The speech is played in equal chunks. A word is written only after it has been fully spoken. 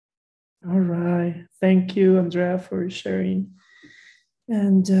All right. Thank you, Andrea, for sharing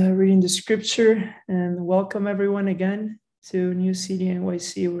and reading the scripture. And welcome everyone again to New City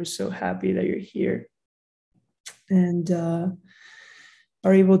NYC. We're so happy that you're here and are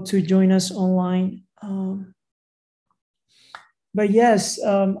able to join us online. But yes,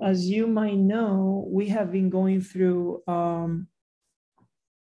 as you might know, we have been going through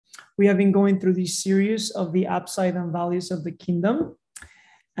this series of the upside down values of the kingdom,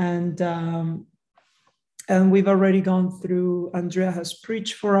 and we've already gone through. Andrea has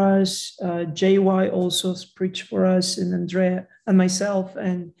preached for us. JY also has preached for us, and Andrea and myself,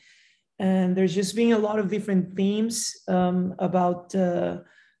 and there's just been a lot of different themes about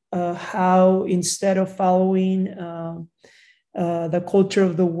how instead of following the culture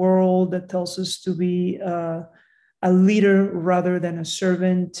of the world that tells us to be a leader rather than a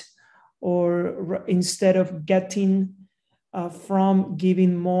servant, or instead of getting from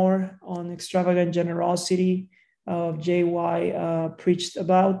giving more on extravagant generosity of JY preached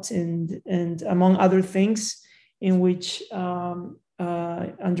about, and among other things, in which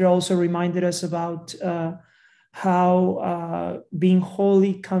Andrea also reminded us about how being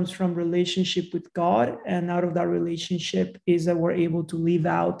holy comes from relationship with God, and out of that relationship is that we're able to live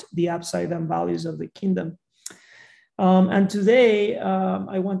out the upside down values of the kingdom. And today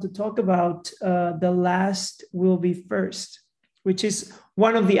I want to talk about the last will be first, which is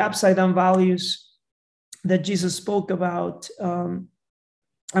one of the upside down values that Jesus spoke about. I'm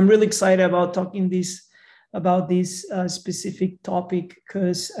really excited about talking about this specific topic,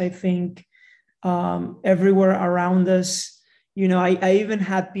 because I think everywhere around us, I even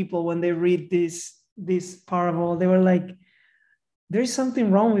had people, when they read this parable, they were like, there's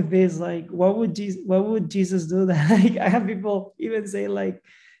something wrong with this. Like, what would Jesus do that? Like, I have people even say like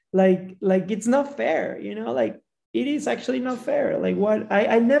it's not fair, like it is actually not fair. Like, what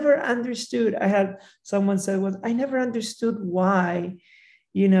I never understood. I had someone said, was I never understood why,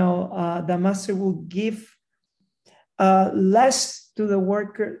 the master will give less to the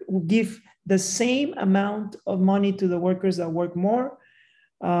worker, will give the same amount of money to the workers that work more,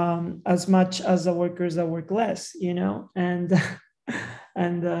 as much as the workers that work less, and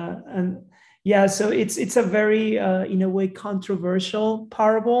and yeah, so it's a very in a way controversial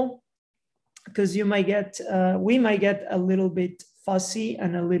parable, because we might get a little bit fussy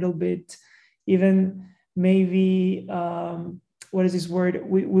and a little bit even maybe what is this word,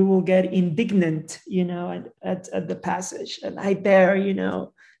 we will get indignant, at the passage, and I dare,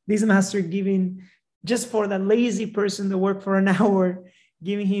 this master giving just for the lazy person to work for an hour,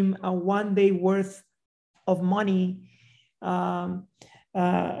 giving him a 1 day worth of money,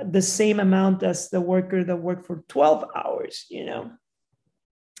 the same amount as the worker that worked for 12 hours,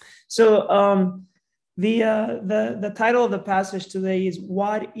 So the title of the passage today is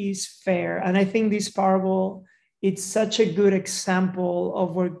 "What is Fair?" And I think this parable, it's such a good example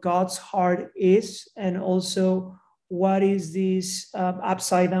of where God's heart is, and also what is this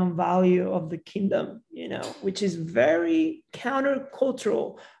upside down value of the kingdom, which is very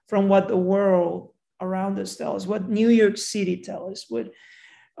countercultural from what the world around us tells, what New York City tells us, what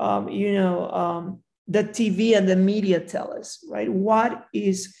the TV and the media tell us, right? What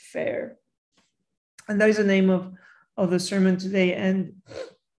is fair? And that is the name of the sermon today. And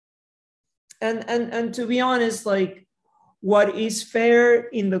to be honest, like, what is fair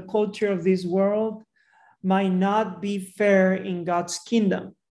in the culture of this world might not be fair in God's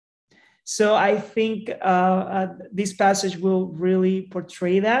kingdom. So I think this passage will really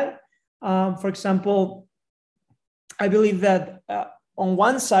portray that. For example, I believe that on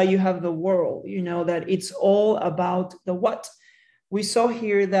one side you have the world, that it's all about the what. We saw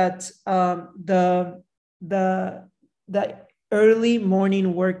here that the early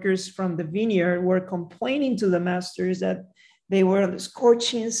morning workers from the vineyard were complaining to the masters that they were on the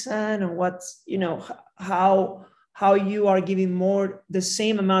scorching sun, and what's, how you are giving more, the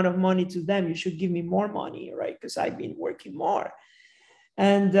same amount of money to them. You should give me more money, right? Because I've been working more.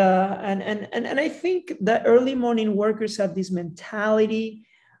 And I think the early morning workers have this mentality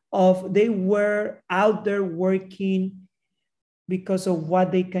of they were out there working because of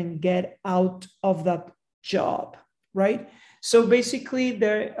what they can get out of that job, right? So basically,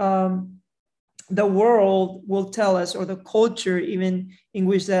 the world will tell us, or the culture even, in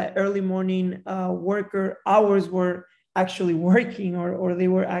which the early morning worker hours were actually working, or they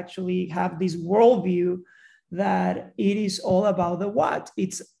were actually have this worldview that it is all about the what.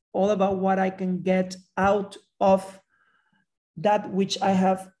 It's all about what I can get out of that which I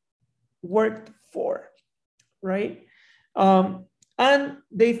have worked for, right? And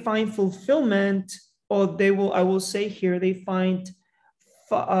they find fulfillment, or I will say here, they find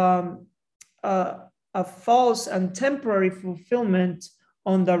a false and temporary fulfillment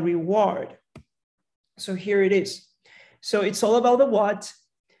on the reward. So here it is. So it's all about the what.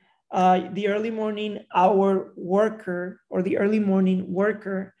 The early morning hour worker or the early morning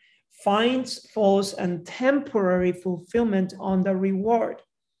worker finds false and temporary fulfillment on the reward.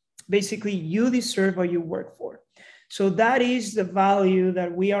 Basically, you deserve what you work for. So that is the value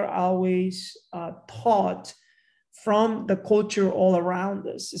that we are always taught from the culture all around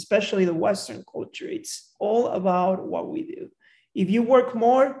us, especially the Western culture. It's all about what we do. If you work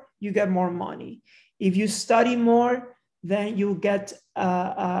more, you get more money. If you study more, then you'll get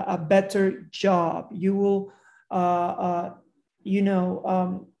a better job. You will,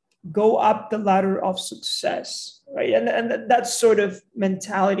 go up the ladder of success, right? And that sort of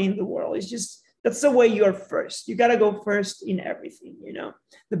mentality in the world is just, that's the way you're first. You got to go first in everything,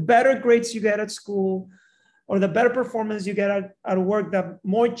 The better grades you get at school or the better performance you get at work, the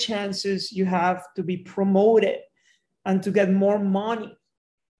more chances you have to be promoted and to get more money,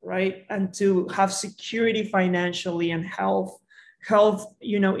 right? And to have security financially and health,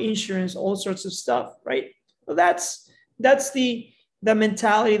 insurance, all sorts of stuff, right? So that's the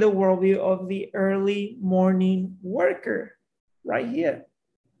mentality, the worldview of the early morning worker right here.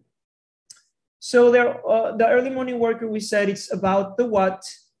 So the early morning worker, we said it's about the what,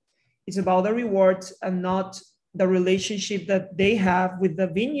 it's about the rewards and not the relationship that they have with the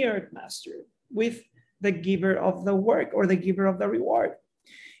vineyard master, with the giver of the work or the giver of the reward.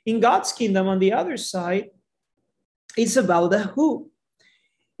 In God's kingdom, on the other side, it's about the who.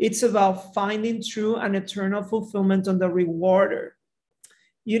 It's about finding true and eternal fulfillment on the rewarder.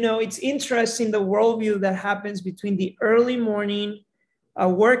 It's interesting the worldview that happens between the early morning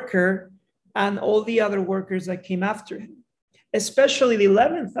worker and all the other workers that came after him, especially the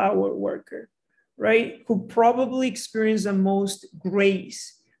 11th hour worker, right? Who probably experienced the most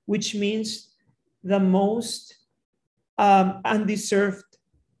grace, which means the most undeserved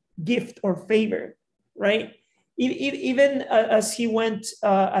gift or favor, right? Even as he went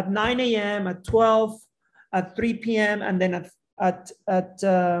at 9 a.m., at 12, at 3 p.m., and then at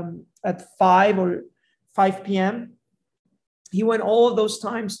 5 p.m., he went all of those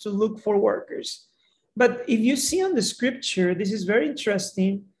times to look for workers. But if you see on the scripture, this is very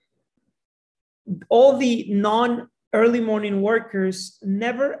interesting. All the non-early morning workers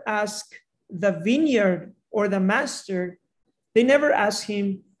never ask the vineyard or the master, they never ask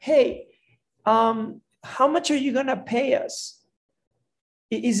him, hey, how much are you going to pay us?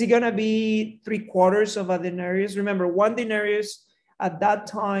 Is it going to be 3/4 of a denarius? Remember, 1 denarius at that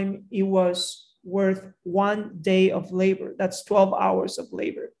time, it was worth 1 day of labor. That's 12 hours of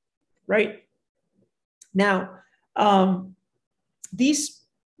labor, right? Now, these,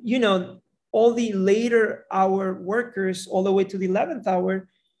 all the later hour workers, all the way to the 11th hour,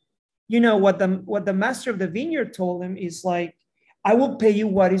 what the master of the vineyard told him is like, I will pay you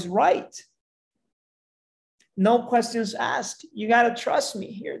what is right. No questions asked. You got to trust me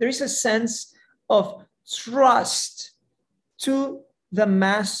here. There is a sense of trust to the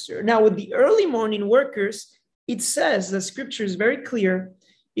master. Now, with the early morning workers, it says, the scripture is very clear.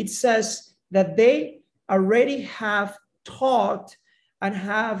 It says that they already have talked and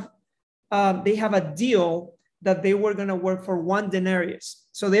they have a deal that they were going to work for 1 denarius.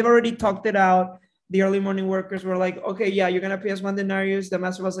 So they've already talked it out. The early morning workers were like, okay, yeah, you're going to pay us 1 denarius. The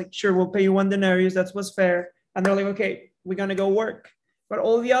master was like, sure, we'll pay you 1 denarius. That's what's fair. And they're like, okay, we're going to go work. But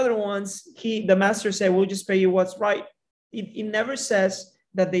all the other ones, the master said, we'll just pay you what's right. It never says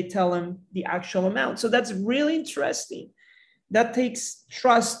that they tell him the actual amount. So that's really interesting. That takes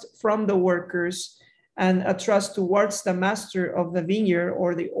trust from the workers and a trust towards the master of the vineyard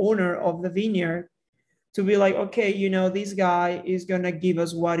or the owner of the vineyard to be like, okay, this guy is going to give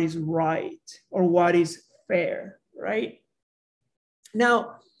us what is right or what is fair, right?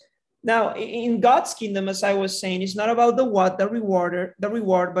 Now, in God's kingdom, as I was saying, it's not about the what, the reward,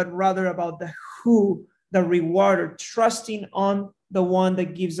 but rather about the who, the rewarder, trusting on the one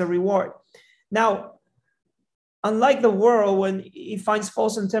that gives the reward. Now, unlike the world, when it finds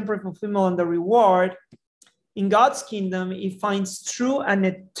false and temporary fulfillment on the reward, in God's kingdom, it finds true and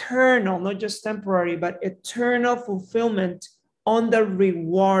eternal, not just temporary, but eternal fulfillment on the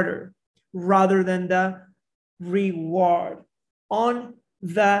rewarder rather than the reward, on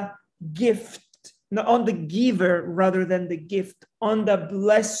the gift, on the giver rather than the gift, on the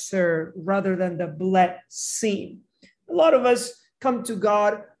blesser rather than the blessing. A lot of us come to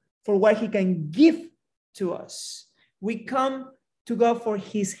God for what he can give to us. We come to God for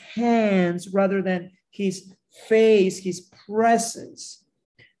his hands rather than his face, his presence,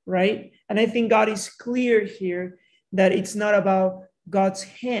 right? And I think God is clear here that it's not about God's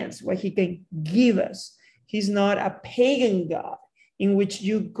hands, what he can give us. He's not a pagan God in which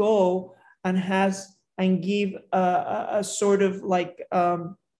you go and give a sort of like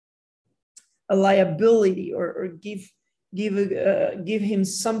a liability, or give him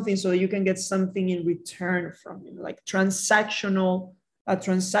something so that you can get something in return from him, like a transactional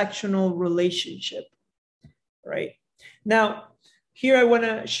relationship, right? Now, here I want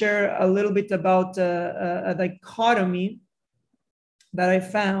to share a little bit about a dichotomy that I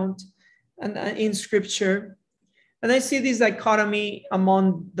found in scripture. And I see this dichotomy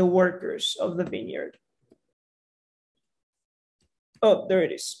among the workers of the vineyard. Oh, there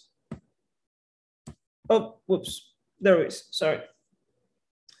it is. Oh, whoops. There it is. Sorry.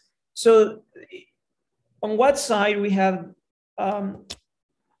 So on what side we have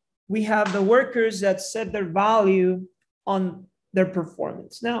the workers that set their value on their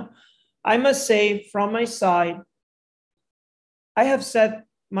performance. Now, I must say from my side, I have set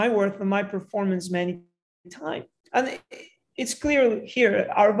my worth on my performance many times. And it's clear here,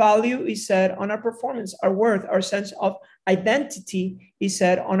 our value is set on our performance. Our worth, our sense of identity is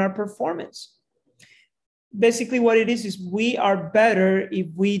set on our performance. Basically what it is we are better if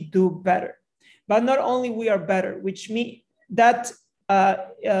we do better. But not only we are better, which means that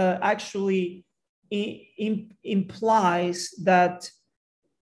actually implies that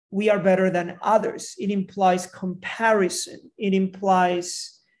we are better than others. It implies comparison. It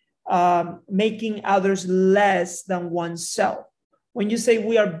implies making others less than oneself. When you say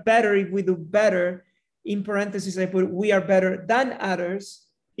we are better if we do better, in parentheses I put we are better than others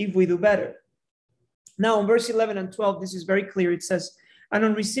if we do better. Now in verse 11 and 12, this is very clear. It says, and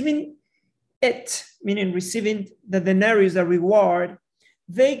on receiving it, meaning receiving the denarius, the reward,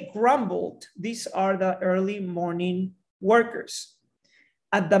 they grumbled. These are the early morning workers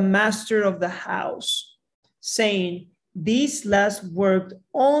at the master of the house, saying, these last worked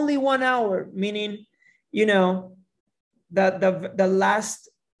only 1 hour, meaning, the last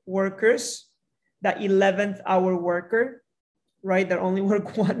workers, the 11th hour worker, right, that only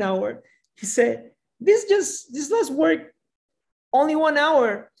work 1 hour. He said, this last work only 1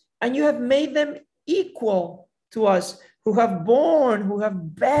 hour, and you have made them equal to us who have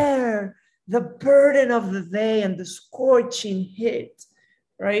bear the burden of the day and the scorching heat,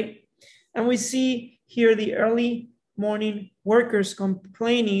 right? And we see here the early morning workers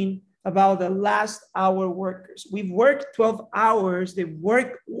complaining about the last hour workers. We've worked 12 hours, they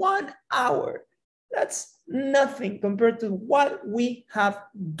work 1 hour. That's nothing compared to what we have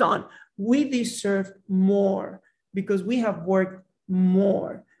done. We deserve more because we have worked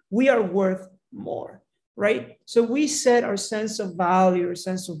more. We are worth more, right? So we set our sense of value, our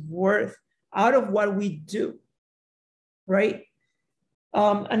sense of worth out of what we do, right?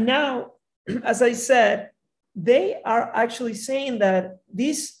 And now, as I said, they are actually saying that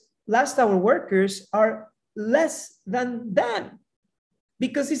these last hour workers are less than them,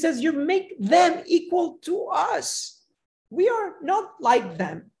 because he says you make them equal to us. We are not like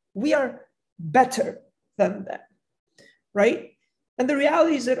them. We are better than them, right? And the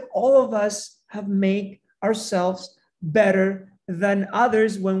reality is that all of us have made ourselves better than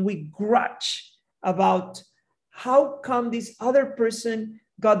others when we grudge about how come this other person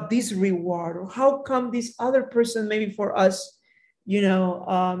got this reward, or how come this other person, maybe for us,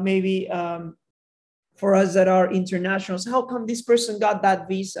 for us that are internationals, how come this person got that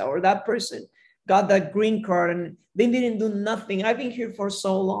visa, or that person got that green card and they didn't do nothing? I've been here for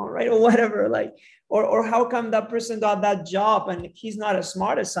so long, right? Or whatever, like, or how come that person got that job and he's not as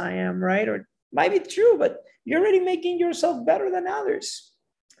smart as I am, right? Or might be true, but you're already making yourself better than others,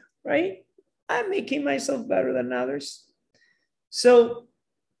 right? I'm making myself better than others. So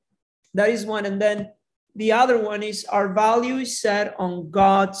that is one. And then the other one is our value is set on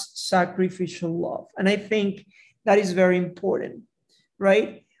God's sacrificial love. And I think that is very important,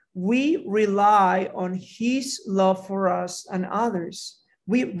 right? We rely on his love for us and others.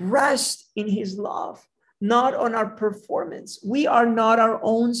 We rest in his love, not on our performance. We are not our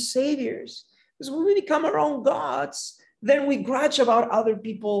own saviors. Because when we become our own gods, then we grudge about other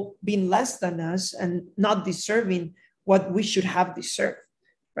people being less than us and not deserving what we should have deserved,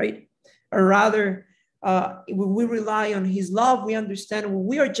 right? Or rather, when we rely on his love, we understand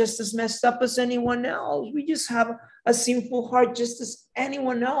we are just as messed up as anyone else. We just have a sinful heart just as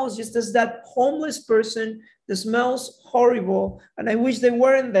anyone else, just as that homeless person that smells horrible. And I wish they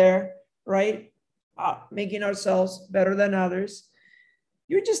weren't there, right? Making ourselves better than others.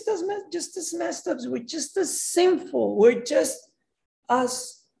 You're just as messed up. We're just as sinful. We're just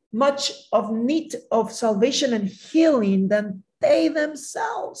as much of need of salvation and healing than they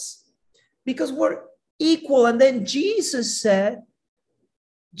themselves, because we're equal. And then Jesus said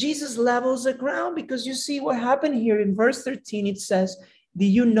Jesus levels the ground, because you see what happened here in verse 13. It says, do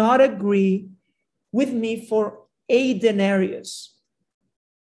you not agree with me for a denarius?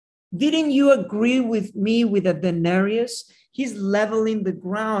 Didn't you agree with me with a denarius? He's leveling the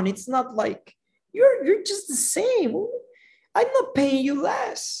ground. It's not like you're just the same. I'm not paying you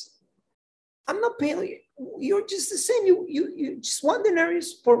less. I'm not paying you. You're just the same. You just 1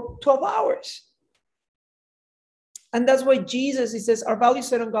 denarius for 12 hours. And that's why Jesus, he says, our value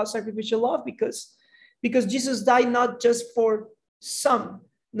set on God's sacrificial love, because Jesus died not just for some,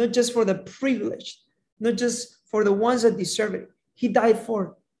 not just for the privileged, not just for the ones that deserve it. He died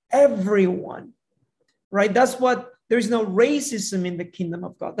for everyone, right? That's what, there is no racism in the kingdom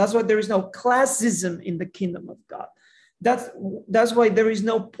of God. That's why there is no classism in the kingdom of God. That's why there is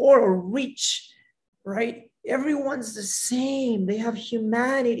no poor or rich, right? Everyone's the same. They have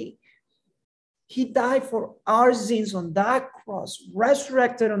humanity. He died for our sins on that cross,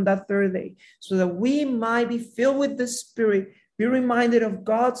 resurrected on that third day, so that we might be filled with the Spirit, be reminded of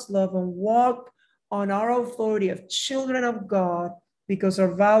God's love, and walk on our authority of children of God, because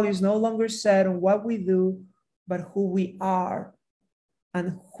our value is no longer set on what we do, but who we are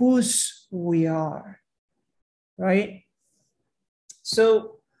and whose we are, right?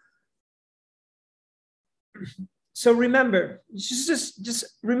 So remember, just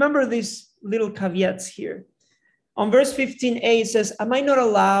remember these little caveats here. On verse 15a, it says, am I not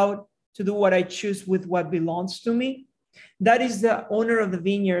allowed to do what I choose with what belongs to me? That is the owner of the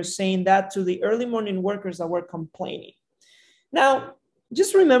vineyard saying that to the early morning workers that were complaining. Now,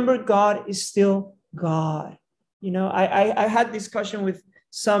 just remember, God is still God. You know, I had discussion with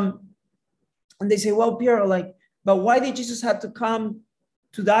some, and they say, well, Piero, like, but why did Jesus have to come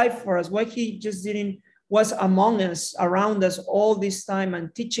to die for us? Why he just didn't was among us, around us all this time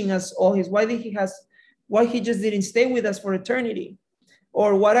and teaching us all his, why he just didn't stay with us for eternity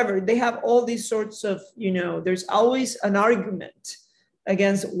or whatever. They have all these sorts of, you know, there's always an argument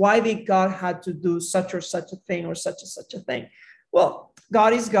against why did God had to do such or such a thing or such a thing. Well,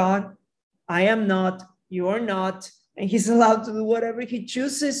 God is God. I am not, you are not, and he's allowed to do whatever he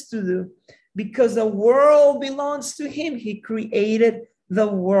chooses to do because the world belongs to him. He created the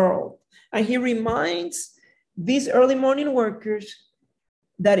world. And he reminds these early morning workers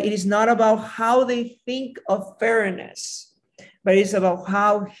that it is not about how they think of fairness, but it's about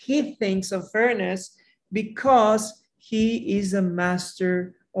how he thinks of fairness, because he is a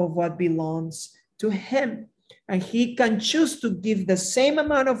master of what belongs to him. And he can choose to give the same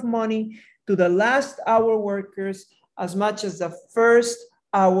amount of money to the last hour workers as much as the first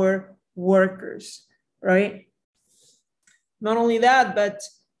hour workers, right? Not only that, but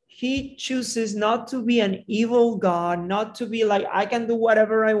he chooses not to be an evil God, not to be like, I can do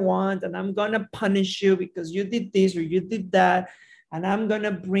whatever I want and I'm going to punish you because you did this or you did that. And I'm going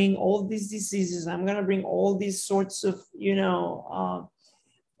to bring all these diseases. I'm going to bring all these sorts of,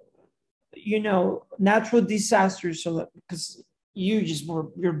 natural disasters. So because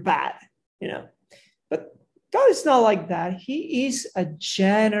you're bad, but God is not like that. He is a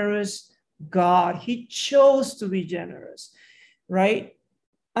generous God. He chose to be generous, right?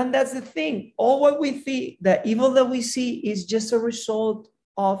 And that's the thing. All what we see, the evil that we see, is just a result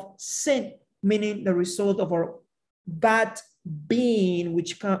of sin, meaning the result of our bad being,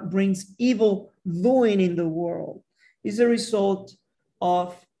 which brings evil doing in the world, is a result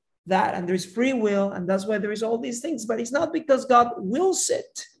of that. And there's free will, and that's why there is all these things. But it's not because God wills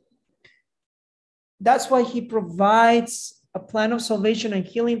it. That's why he provides a plan of salvation and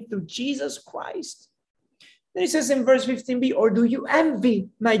healing through Jesus Christ. Then he says in verse 15b, or do you envy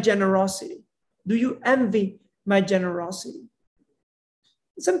my generosity? Do you envy my generosity?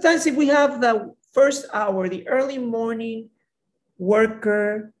 Sometimes if we have the first hour, the early morning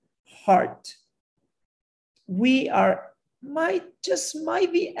worker heart, we might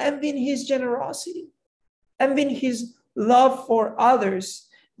be envying his generosity, envying his love for others,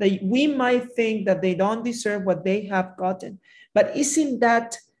 that we might think that they don't deserve what they have gotten. But isn't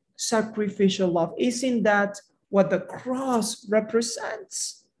that sacrificial love? Isn't that what the cross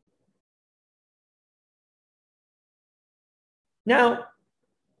represents? Now,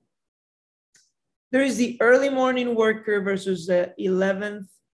 there is the early morning worker versus the 11th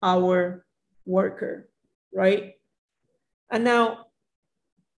hour worker, right? And now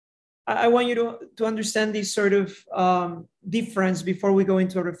I want you to understand this sort of difference before we go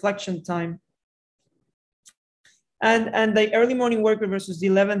into a reflection time. And the early morning worker versus the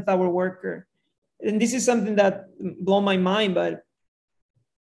 11th hour worker. And this is something that blew my mind, but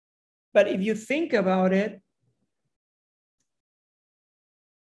if you think about it,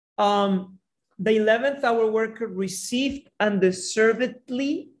 the 11th hour worker received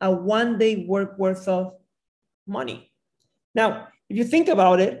undeservedly a one-day work worth of money. Now, if you think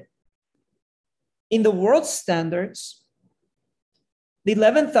about it, in the world standards, the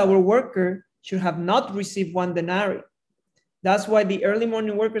 11th hour worker should have not received 1 denarii. That's why the early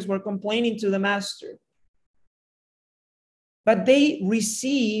morning workers were complaining to the master. But they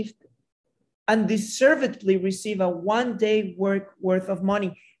undeservedly received a one-day work worth of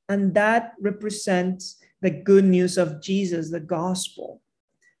money. And that represents the good news of Jesus, the gospel.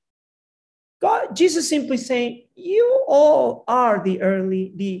 Jesus simply saying, you all are the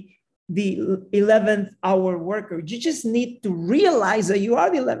 11th hour worker. You just need to realize that you are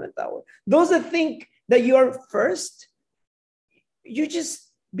the 11th hour. Those that think that you are first, you're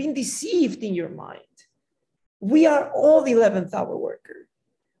just being deceived in your mind. We are all the 11th hour worker.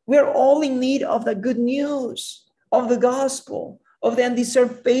 We are all in need of the good news, of the gospel, of the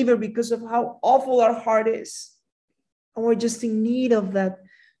undeserved favor because of how awful our heart is. And we're just in need of that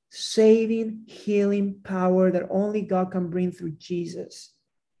saving, healing power that only God can bring through Jesus.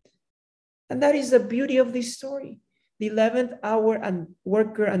 And that is the beauty of this story. The 11th hour and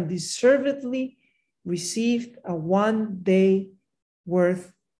worker undeservedly received a one-day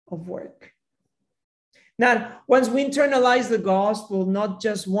worth of work. Now, once we internalize the gospel, not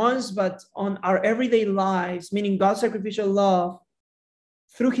just once, but on our everyday lives, meaning God's sacrificial love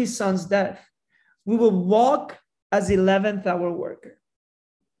through his son's death, we will walk as the 11th hour worker.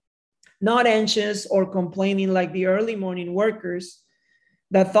 Not anxious or complaining like the early morning workers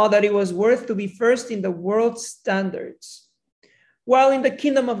that thought that it was worth to be first in the world's standards. While in the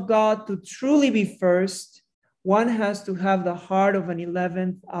kingdom of God, to truly be first, one has to have the heart of an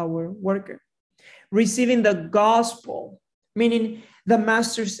 11th hour worker. Receiving the gospel, meaning the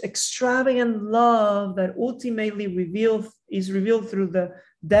master's extravagant love that ultimately is revealed through the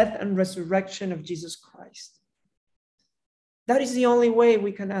death and resurrection of Jesus Christ. That is the only way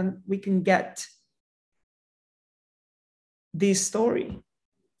we can get this story.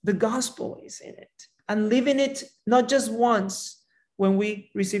 The gospel is in it, and living it not just once when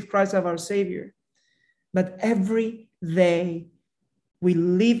we receive Christ as our Savior, but every day we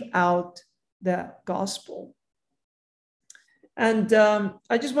live out the gospel. And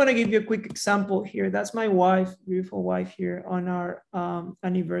I just want to give you a quick example here. That's my wife, beautiful wife here on our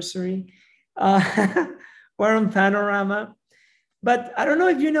anniversary. We're on Panorama. But I don't know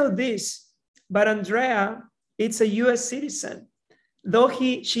if you know this, but Andrea, it's a US citizen. Though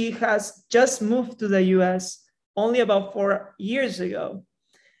she has just moved to the US only about 4 years ago.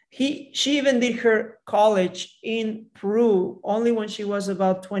 She even did her college in Peru only when she was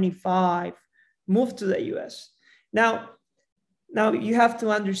about 25, moved to the US. Now you have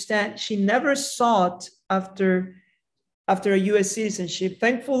to understand, she never sought after a US citizenship.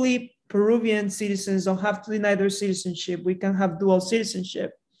 Thankfully, Peruvian citizens don't have to deny their citizenship. We can have dual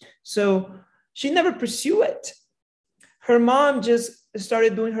citizenship. So she never pursued it. Her mom just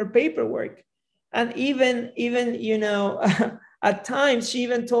started doing her paperwork. And even at times she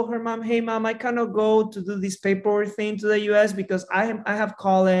even told her mom, hey, mom, I cannot go to do this paperwork thing to the US because I have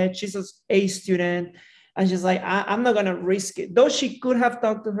college. She's an A student. And she's like, I'm not going to risk it. Though she could have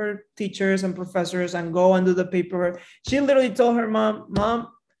talked to her teachers and professors and go and do the paperwork. She literally told her mom,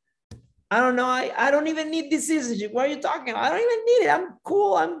 I don't know. I don't even need this citizenship. What are you talking about? I don't even need it. I'm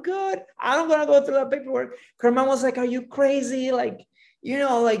cool. I'm good. I'm going to go through that paperwork. Her mom was like, are you crazy? Like,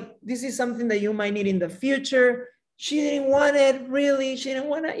 this is something that you might need in the future. She didn't want it, really. She didn't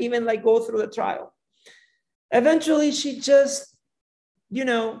want to even go through the trial. Eventually, she just,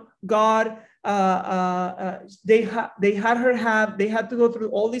 God, they had to go through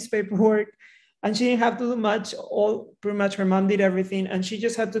all this paperwork. And she didn't have to do much. Pretty much her mom did everything. And she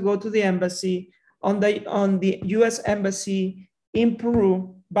just had to go to the embassy, on the US embassy in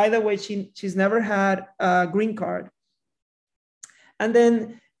Peru. By the way, she's never had a green card. And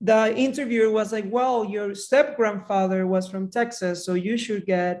then the interviewer was like, well, your step-grandfather was from Texas, so you should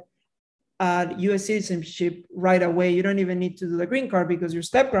get a US citizenship right away. You don't even need to do the green card because your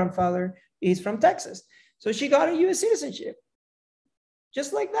step-grandfather is from Texas. So she got a US citizenship,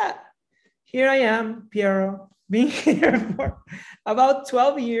 just like that. Here I am, Piero, being here for about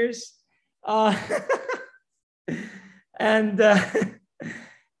 12 years. And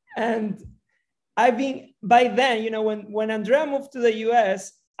I've been, by then, when Andrea moved to the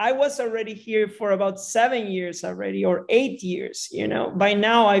US, I was already here for about 7 years already, or 8 years, By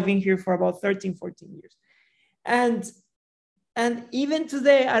now, I've been here for about 13, 14 years. And even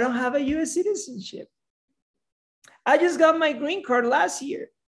today, I don't have a US citizenship. I just got my green card last year.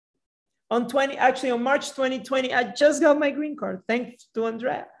 On March 2020, I just got my green card, thanks to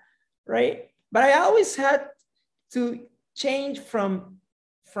Andrea, right? But I always had to change from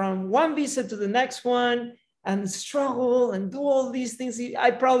one visa to the next one and struggle and do all these things.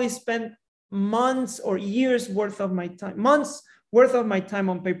 I probably spent months or years worth of my time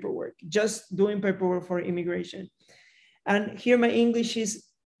on paperwork, just doing paperwork for immigration. And here my English is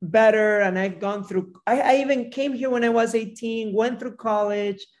better. And I've gone through, I even came here when I was 18, went through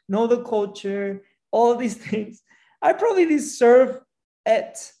college, know the culture, all these things. I probably deserve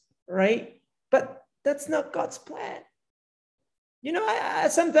it, right? But that's not God's plan. You know, I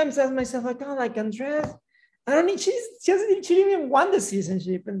sometimes ask myself, like, oh, like Andrea, I don't need, she didn't even want the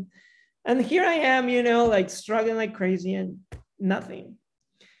citizenship. And here I am, you know, like struggling like crazy and nothing.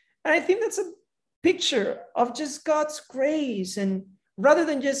 And I think that's a picture of just God's grace. And rather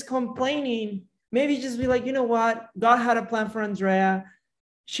than just complaining, maybe just be like, you know what? God had a plan for Andrea.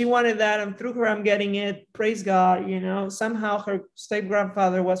 She wanted that, and through her, I'm getting it. Praise God. You know, somehow her step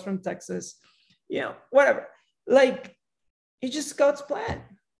grandfather was from Texas. You know, whatever. Like, it's just God's plan.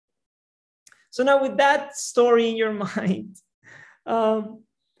 So now, with that story in your mind,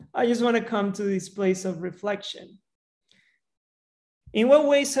 I just want to come to this place of reflection. In what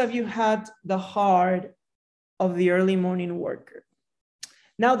ways have you had the heart of the early morning worker?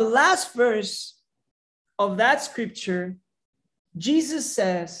 Now, the last verse of that scripture, Jesus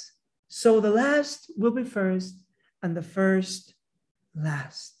says, so the last will be first and the first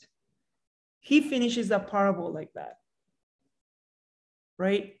last. He finishes that parable like that,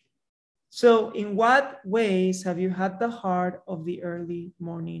 right? So in what ways have you had the heart of the early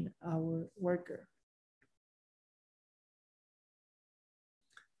morning hour worker?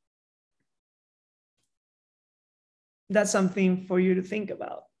 That's something for you to think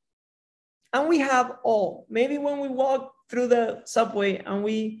about. And we have all. Maybe when we walk through the subway and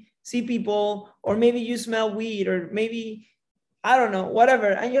we see people, or maybe you smell weed, or maybe, I don't know, whatever.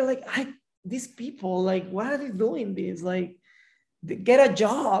 And you're like, these people, like, why are they doing this? Like, get a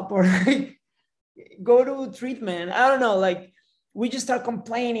job, or like, go to treatment. I don't know. Like, we just start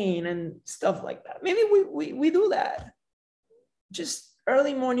complaining and stuff like that. Maybe we do that. Just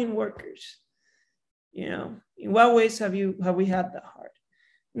early morning workers. You know, in what ways have we had the heart?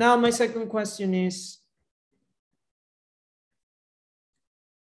 Now, my second question is,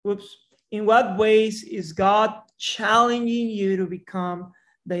 in what ways is God challenging you to become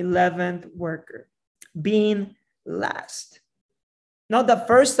the 11th worker, being last? Not the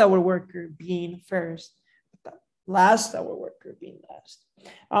first hour worker being first, but the last hour worker being last.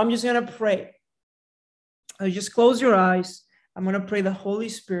 I'm just going to pray. Just close your eyes. I'm going to pray the Holy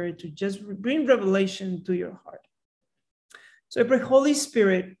Spirit to just bring revelation to your heart. So I pray, Holy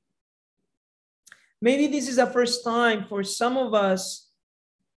Spirit, maybe this is the first time for some of us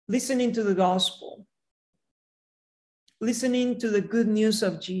listening to the gospel, listening to the good news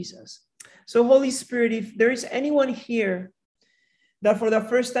of Jesus. So Holy Spirit, if there is anyone here that for the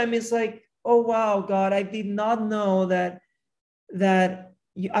first time is like, oh, wow, God, I did not know that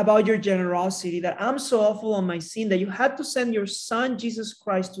about your generosity, that I'm so awful on my sin, that you had to send your son, Jesus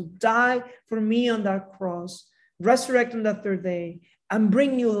Christ, to die for me on that cross, resurrect on that third day, and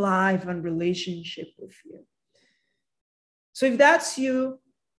bring new life and relationship with you. So if that's you,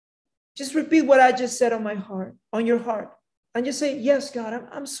 just repeat what I just said on your heart, and just say, yes, God,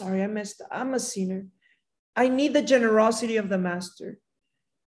 I'm sorry, I messed up. I'm a sinner. I need the generosity of the Master.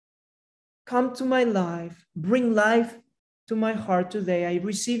 Come to my life, bring life to my heart today. I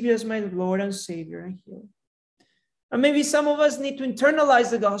receive you as my Lord and Savior and healer. And maybe some of us need to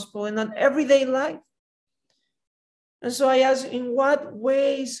internalize the gospel in an everyday life. And so I ask, in what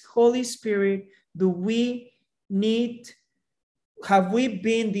ways, Holy Spirit, have we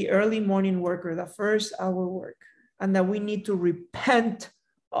been the early morning worker, the first hour worker, and that we need to repent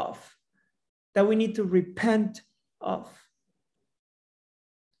of?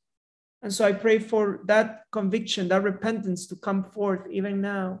 And so I pray for that conviction, that repentance to come forth even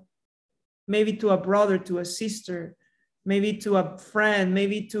now, maybe to a brother, to a sister, maybe to a friend,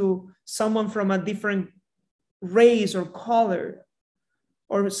 maybe to someone from a different race or color,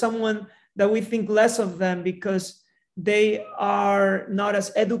 or someone that we think less of them because they are not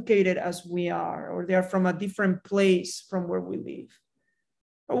as educated as we are, or they are from a different place from where we live.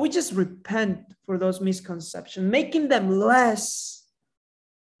 Or we just repent for those misconceptions, making them less,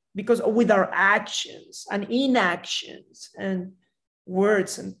 because with our actions and inactions and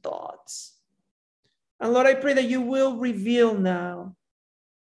words and thoughts. And Lord, I pray that you will reveal now.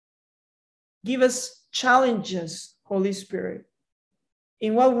 Give us challenges, Holy Spirit.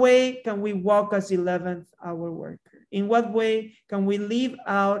 In what way can we walk as 11th hour worker? In what way can we live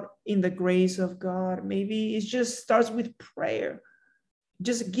out in the grace of God? Maybe it just starts with prayer.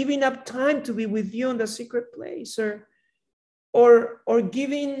 just giving up time to be with you in the secret place, or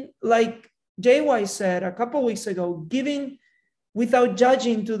giving, like JY said a couple weeks ago, giving without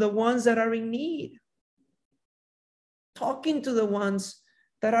judging to the ones that are in need, talking to the ones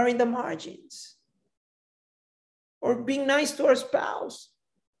that are in the margins, or being nice to our spouse.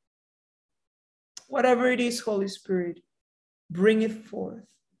 Whatever it is, Holy Spirit, bring it forth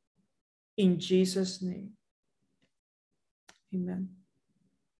in Jesus' name. Amen.